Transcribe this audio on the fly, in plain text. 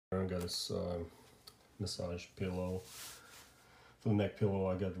I got this massage pillow, the neck pillow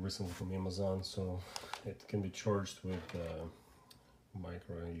I got recently from Amazon, so it can be charged with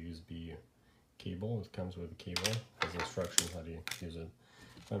micro USB cable. It comes with a cable, has instructions how to use it,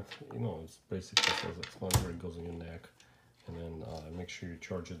 and you know, it's basically self-explanatory. It goes in your neck, and then make sure you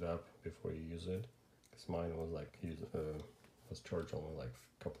charge it up before you use it, because mine was like was charged only like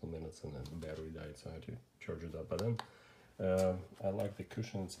a couple of minutes and then the battery died, so I had to charge it up. But then I like the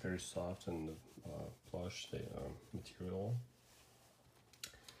cushion. It's very soft and plush, the material.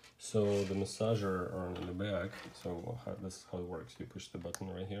 So the massager are in the back. So this is how it works. You push the button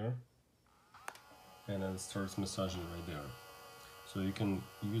right here, and then it starts massaging right there. So you can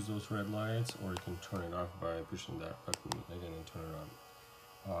use those red lights, or you can turn it off by pushing that button again and turn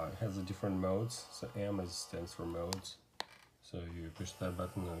it on. It has the different modes. So M stands for modes. So you push that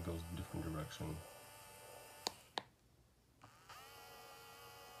button and it goes in a different direction.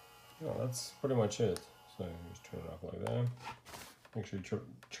 Yeah, that's pretty much it. So you just turn it off like that. Make sure you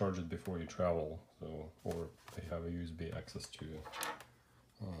charge it before you travel, so, or they have a USB access to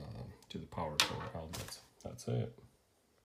the power outlets. That's it.